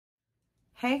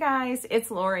Hey guys, it's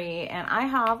Lori and I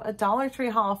have a Dollar Tree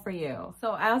haul for you.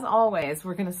 So as always,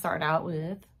 we're gonna start out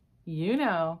with,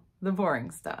 the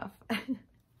boring stuff.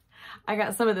 I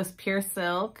got some of this Pure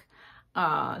Silk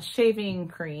shaving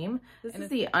cream. This is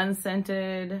the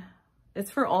unscented.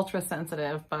 It's for ultra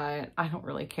sensitive, but I don't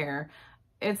really care.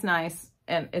 It's nice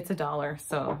and it's $1,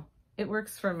 so it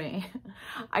works for me.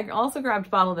 I also grabbed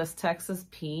a bottle of this Texas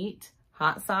Pete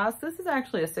hot sauce. This is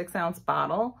actually a 6-ounce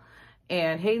bottle.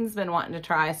 And Hayden's been wanting to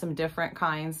try some different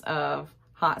kinds of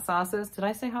hot sauces. Did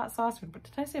I say hot sauce or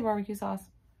did I say barbecue sauce?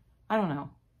 I don't know.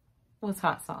 What's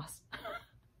hot sauce?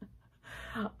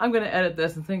 I'm going to edit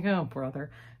this and think, oh, brother.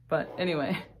 But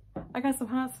anyway, I got some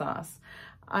hot sauce.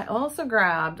 I also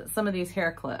grabbed some of these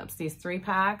hair clips, these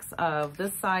 3-packs of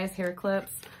this size hair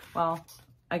clips. Well,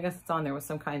 I guess it's on there with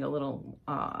some kind of little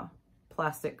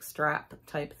plastic strap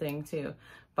type thing too.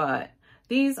 But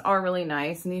these are really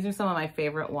nice, and these are some of my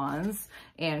favorite ones.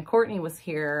 And Courtney was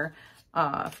here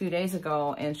a few days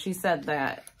ago, and she said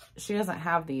that she doesn't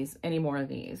have any more of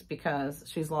these because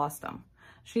she's lost them.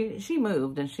 She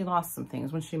moved, and she lost some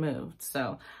things when she moved.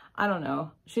 So I don't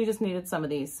know. She just needed some of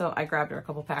these, so I grabbed her a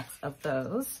couple packs of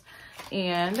those.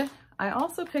 And I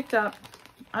also picked up,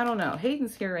 I don't know,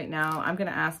 Hayden's here right now. I'm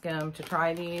gonna ask him to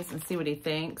try these and see what he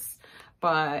thinks.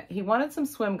 But he wanted some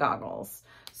swim goggles.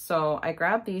 So I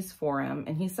grabbed these for him,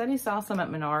 and he said he saw some at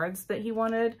Menards that he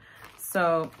wanted.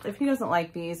 So if he doesn't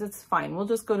like these, it's fine. We'll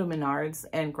just go to Menards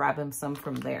and grab him some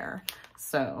from there.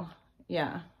 So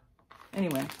yeah,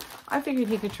 anyway, I figured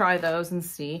he could try those and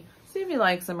see if he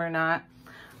likes them or not.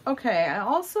 Okay, I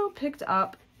also picked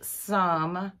up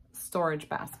some storage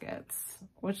baskets,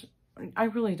 which I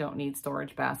really don't need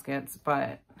storage baskets,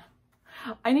 but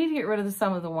I need to get rid of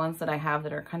some of the ones that I have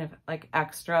that are kind of like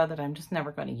extra that I'm just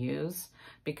never going to use,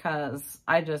 because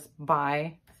I just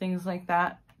buy things like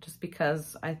that just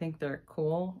because I think they're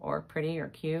cool or pretty or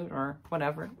cute or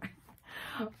whatever.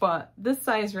 But this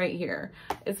size right here,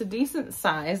 it's a decent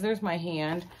size. There's my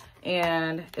hand,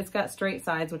 and it's got straight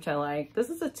sides, which I like. This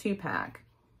is a 2-pack,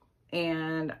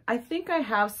 and I think I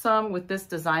have some with this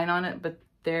design on it, but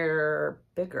they're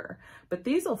bigger. But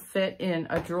these will fit in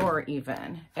a drawer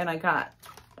even. And I got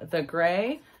the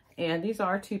gray, and these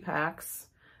are 2-packs.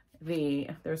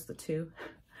 There's the 2.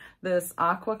 This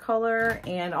aqua color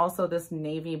and also this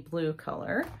navy blue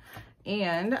color.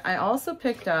 And I also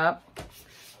picked up,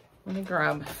 let me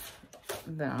grab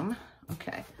them.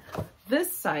 Okay.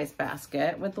 This size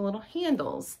basket with the little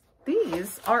handles.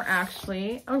 These are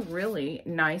actually a really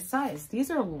nice size. These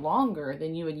are longer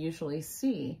than you would usually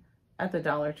see at the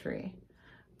Dollar Tree.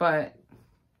 But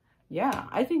yeah,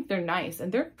 I think they're nice,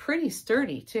 and they're pretty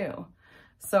sturdy too.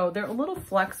 So they're a little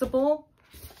flexible,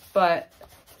 but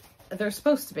they're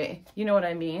supposed to be, you know what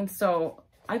I mean? So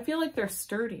I feel like they're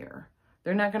sturdier.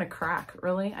 They're not gonna crack,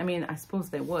 really. I mean, I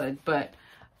suppose they would, but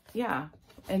yeah.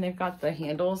 And they've got the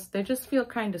handles. They just feel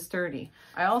kind of sturdy.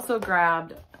 I also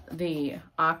grabbed the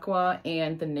aqua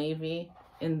and the navy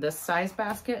in this size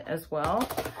basket as well.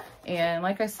 And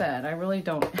like I said, I really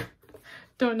don't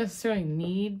necessarily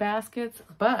need baskets,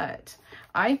 but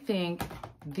I think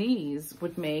these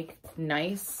would make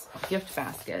nice gift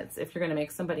baskets if you're going to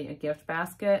make somebody a gift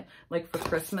basket, like for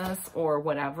Christmas or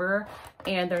whatever.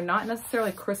 And they're not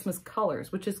necessarily Christmas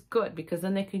colors, which is good because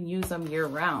then they can use them year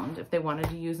round if they wanted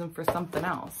to use them for something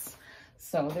else.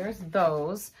 So there's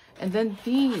those. And then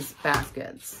these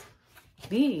baskets,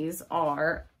 these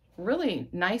are really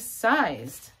nice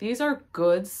sized. These are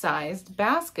good sized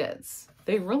baskets.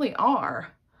 They really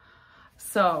are.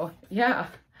 So yeah,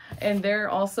 and they're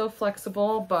also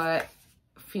flexible, but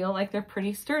feel like they're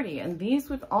pretty sturdy. And these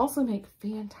would also make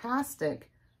fantastic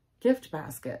gift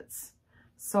baskets.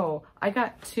 So I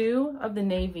got 2 of the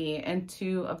navy and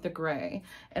 2 of the gray.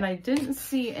 And I didn't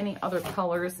see any other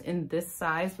colors in this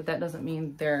size, but that doesn't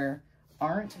mean there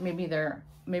aren't. Maybe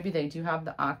they do have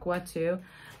the aqua too.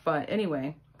 But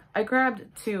anyway, I grabbed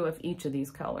 2 of each of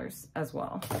these colors as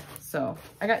well. So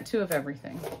I got 2 of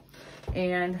everything.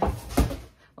 And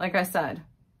like I said,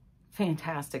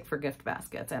 fantastic for gift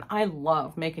baskets. And I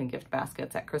love making gift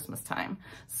baskets at Christmas time.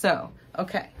 So,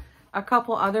 okay. A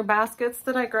couple other baskets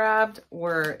that I grabbed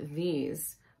were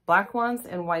these black ones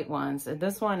and white ones. And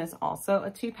this one is also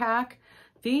a 2-pack.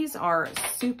 These are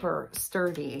super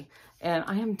sturdy, and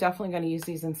I am definitely going to use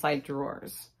these inside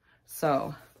drawers.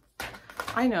 So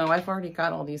I know I've already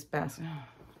got all these baskets.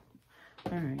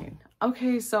 All right.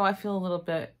 Okay, so I feel a little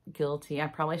bit guilty. I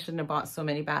probably shouldn't have bought so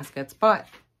many baskets, but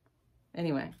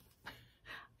anyway,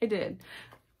 I did.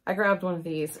 I grabbed one of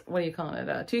these, what do you call it?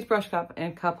 A toothbrush cup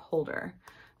and cup holder.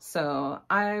 So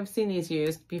I've seen these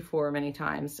used before many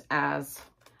times as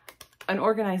an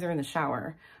organizer in the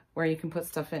shower. where you can put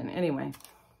stuff in. Anyway,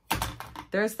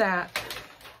 there's that.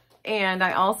 And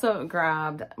I also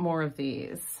grabbed more of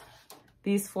these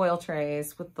foil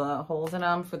trays with the holes in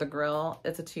them for the grill.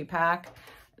 It's a 2-pack.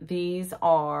 These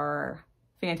are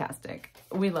fantastic.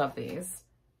 We love these.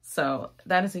 So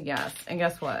that is a yes. And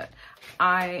guess what?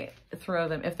 I throw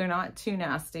them, if they're not too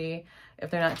nasty,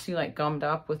 if they're not too like gummed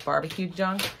up with barbecue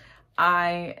junk,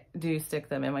 I do stick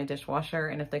them in my dishwasher.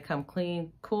 And if they come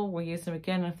clean, cool, we'll use them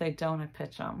again. And if they don't, I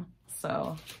pitch them.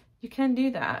 So you can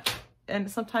do that. And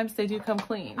sometimes they do come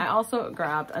clean. I also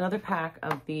grabbed another pack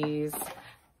of these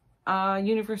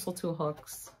universal tool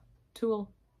hooks.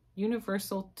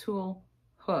 Universal tool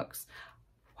hooks.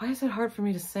 Why is it hard for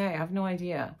me to say? I have no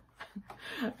idea.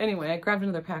 Anyway, I grabbed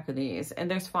another pack of these,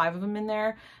 and there's 5 of them in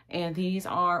there, and these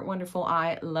are wonderful.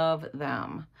 I love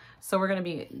them. So we're going to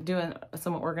be doing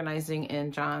some organizing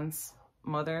in John's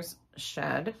mother's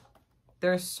shed.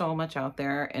 There's so much out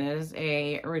there, and it is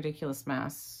a ridiculous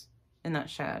mess in that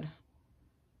shed.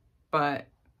 But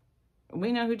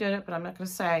we know who did it, but I'm not going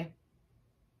to say.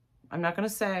 I'm not going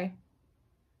to say.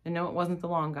 And no, it wasn't the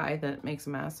long guy that makes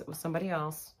a mess. It was somebody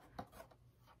else.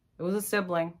 It was a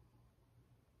sibling.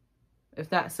 If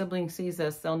that sibling sees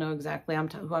this, they'll know exactly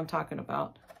who I'm talking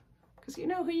about. Because you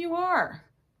know who you are.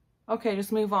 Okay,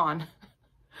 just move on.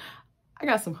 I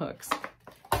got some hooks.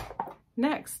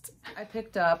 Next, I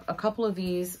picked up a couple of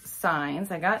these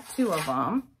signs. I got 2 of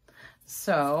them.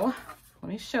 So, let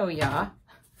me show ya.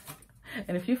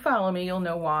 And if you follow me, you'll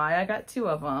know why I got 2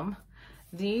 of them.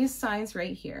 These signs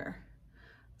right here.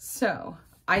 So,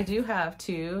 I do have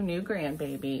 2 new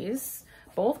grandbabies.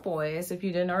 Both boys, if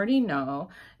you didn't already know.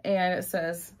 And it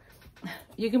says,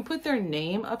 you can put their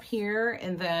name up here,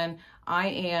 and then I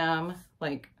am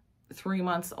like 3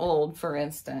 months old, for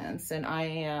instance, and I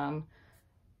am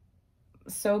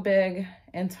so big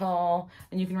and tall,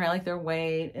 and you can write like their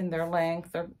weight and their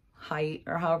length, their height,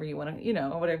 or however you want to, you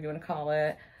know, whatever you want to call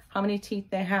it, how many teeth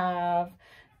they have,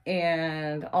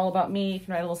 and all about me. You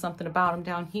can write a little something about them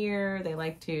down here. They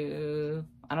like to,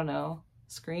 I don't know,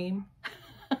 scream.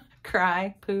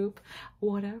 Cry, poop,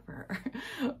 whatever.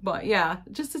 But yeah,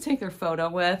 just to take their photo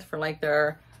with for like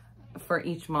for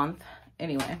each month.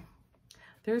 Anyway,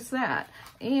 there's that.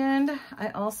 And I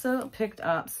also picked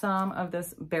up some of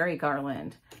this berry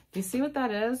garland. Do you see what that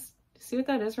is? Do you see what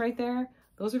that is right there?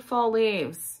 Those are fall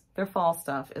leaves. Their fall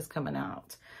stuff is coming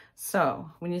out. So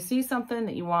when you see something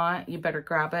that you want, you better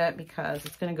grab it because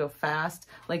it's going to go fast,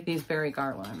 like these berry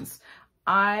garlands.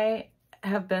 I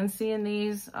have been seeing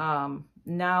these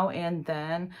now and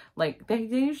then. Like they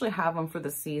usually have them for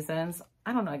the seasons.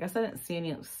 I don't know. I guess I didn't see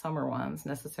any summer ones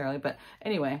necessarily. But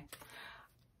anyway,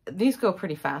 these go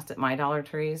pretty fast at my Dollar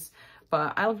Trees.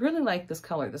 But I really like this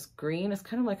color. This green is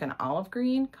kind of like an olive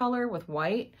green color with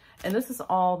white. And this is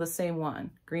all the same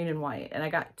one, green and white. And I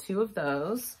got 2 of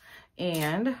those.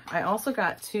 And I also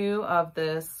got 2 of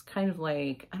this kind of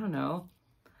like, I don't know,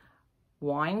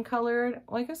 wine colored.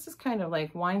 Well, I guess it's kind of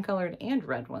like wine colored and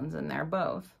red ones in there,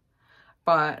 both.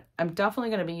 But I'm definitely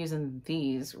going to be using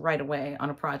these right away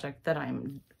on a project that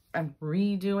I'm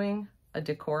redoing, a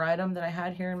decor item that I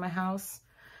had here in my house.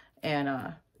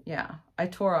 And yeah, I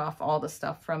tore off all the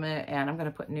stuff from it, and I'm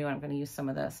going to put new, and I'm going to use some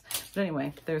of this. But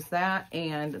anyway, there's that.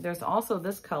 And there's also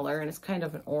this color, and it's kind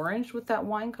of an orange with that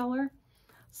wine color.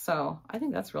 So I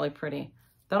think that's really pretty.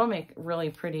 That'll make really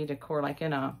pretty decor, like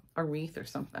in a wreath or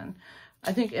something.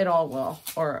 I think it all will,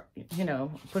 or, you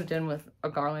know, put it in with a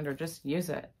garland, or just use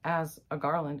it as a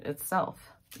garland itself,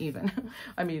 even.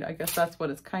 I mean, I guess that's what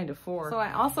it's kind of for. So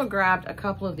I also grabbed a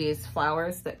couple of these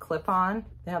flowers that clip on.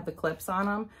 They have the clips on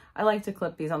them. I like to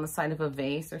clip these on the side of a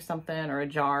vase or something, or a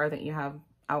jar that you have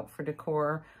out for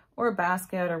decor, or a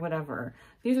basket or whatever.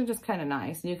 These are just kind of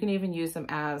nice. You can even use them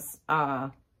as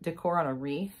decor on a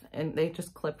wreath, and they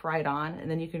just clip right on, and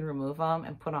then you can remove them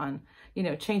and put on, you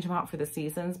know, change them out for the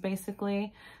seasons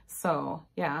basically. So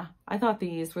yeah, I thought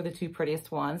these were the 2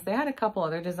 prettiest ones. They had a couple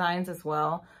other designs as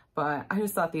well, but I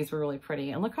just thought these were really pretty.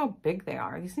 And look how big they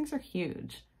are. These things are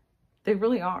huge. They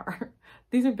really are.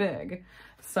 These are big.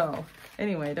 So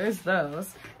anyway, there's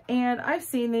those. And I've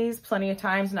seen these plenty of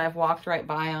times, and I've walked right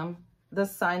by them.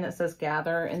 This sign that says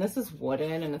gather, and this is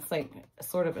wooden, and it's like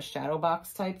sort of a shadow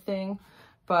box type thing.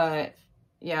 But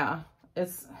yeah,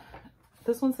 this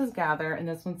one says gather, and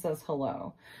this one says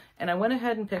hello. And I went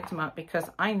ahead and picked them up because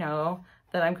I know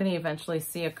that I'm going to eventually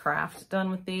see a craft done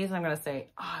with these. I'm going to say,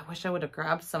 oh, I wish I would have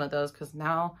grabbed some of those, because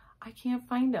now I can't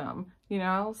find them, you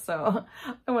know? So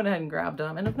I went ahead and grabbed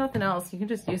them. And if nothing else, you can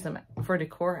just use them for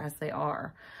decor as they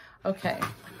are. Okay.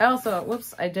 I also,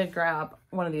 whoops, I did grab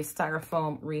one of these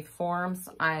styrofoam wreath forms.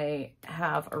 I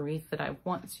have a wreath that I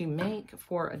want to make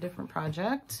for a different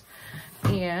project.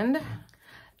 And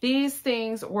these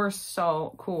things were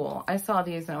so cool. I saw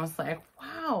these and I was like,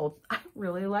 wow, I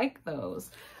really like those.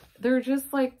 They're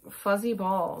just like fuzzy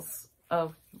balls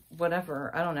of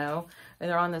whatever, I don't know. And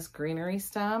they're on this greenery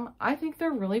stem. I think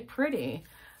they're really pretty.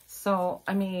 So,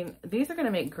 I mean, these are going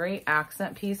to make great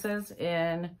accent pieces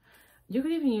in... You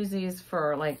could even use these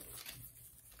for like,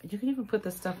 you can even put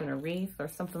this stuff in a wreath or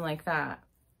something like that.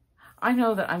 I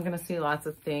know that I'm going to see lots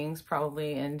of things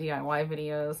probably in DIY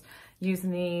videos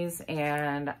using these.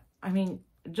 And I mean,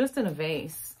 just in a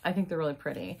vase, I think they're really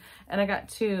pretty. And I got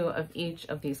 2 of each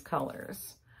of these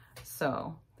colors.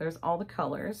 So there's all the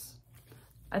colors.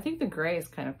 I think the gray is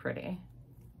kind of pretty.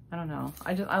 I don't know.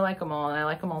 I like them all and I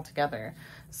like them all together.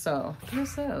 So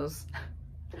here's those.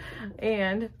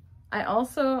 And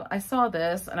I saw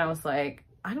this and I was like,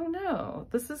 I don't know,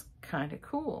 this is kind of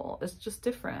cool. It's just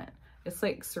different. It's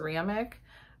like ceramic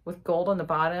with gold on the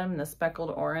bottom and the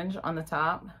speckled orange on the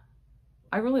top.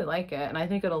 I really like it. And I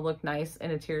think it'll look nice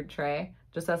in a tiered tray,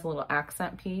 just as a little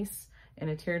accent piece in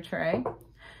a tiered tray.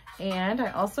 And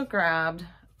I also grabbed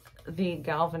the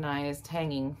galvanized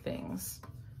hanging things.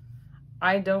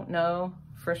 I don't know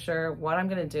for sure what I'm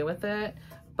going to do with it,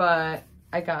 but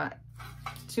I got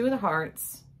 2 of the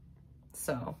hearts.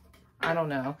 So, I don't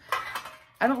know.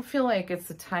 I don't feel like it's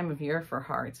the time of year for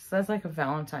hearts. That's like a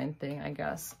Valentine thing, I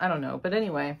guess. I don't know. But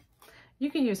anyway, you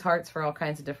can use hearts for all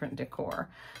kinds of different decor.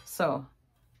 So,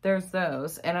 there's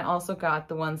those. And I also got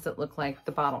the ones that look like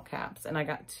the bottle caps. And I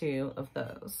got 2 of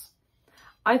those.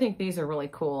 I think these are really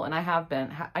cool. And I have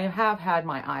had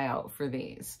my eye out for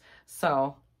these.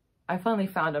 So, I finally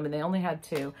found them and they only had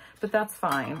 2. But that's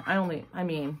fine.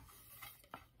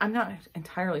 I'm not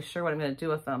entirely sure what I'm going to do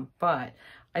with them, but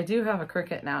I do have a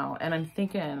Cricut now, and I'm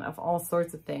thinking of all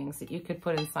sorts of things that you could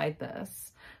put inside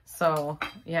this. So,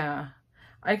 yeah,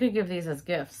 I could give these as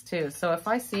gifts, too. So if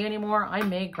I see any more, I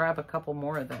may grab a couple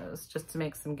more of those just to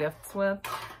make some gifts with.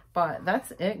 But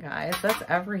that's it, guys. That's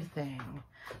everything.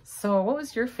 So what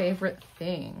was your favorite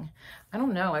thing? I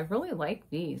don't know. I really like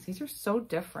these. These are so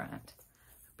different.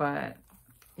 But,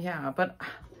 yeah, but...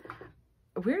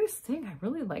 weirdest thing, I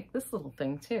really like this little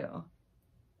thing too.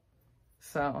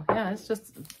 So yeah, it's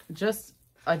just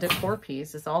a decor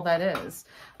piece is all that is.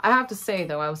 I have to say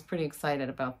though, I was pretty excited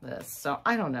about this. So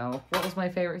I don't know. What was my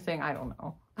favorite thing? I don't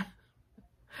know.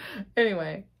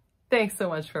 Anyway, thanks so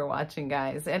much for watching,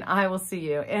 guys. And I will see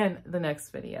you in the next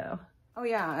video. Oh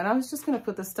yeah, and I was just going to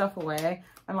put this stuff away.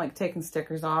 I'm like taking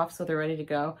stickers off so they're ready to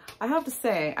go. I have to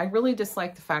say, I really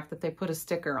dislike the fact that they put a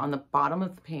sticker on the bottom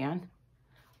of the pan.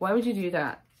 Why would you do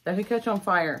that? That could catch on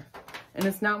fire. And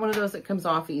it's not one of those that comes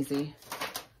off easy.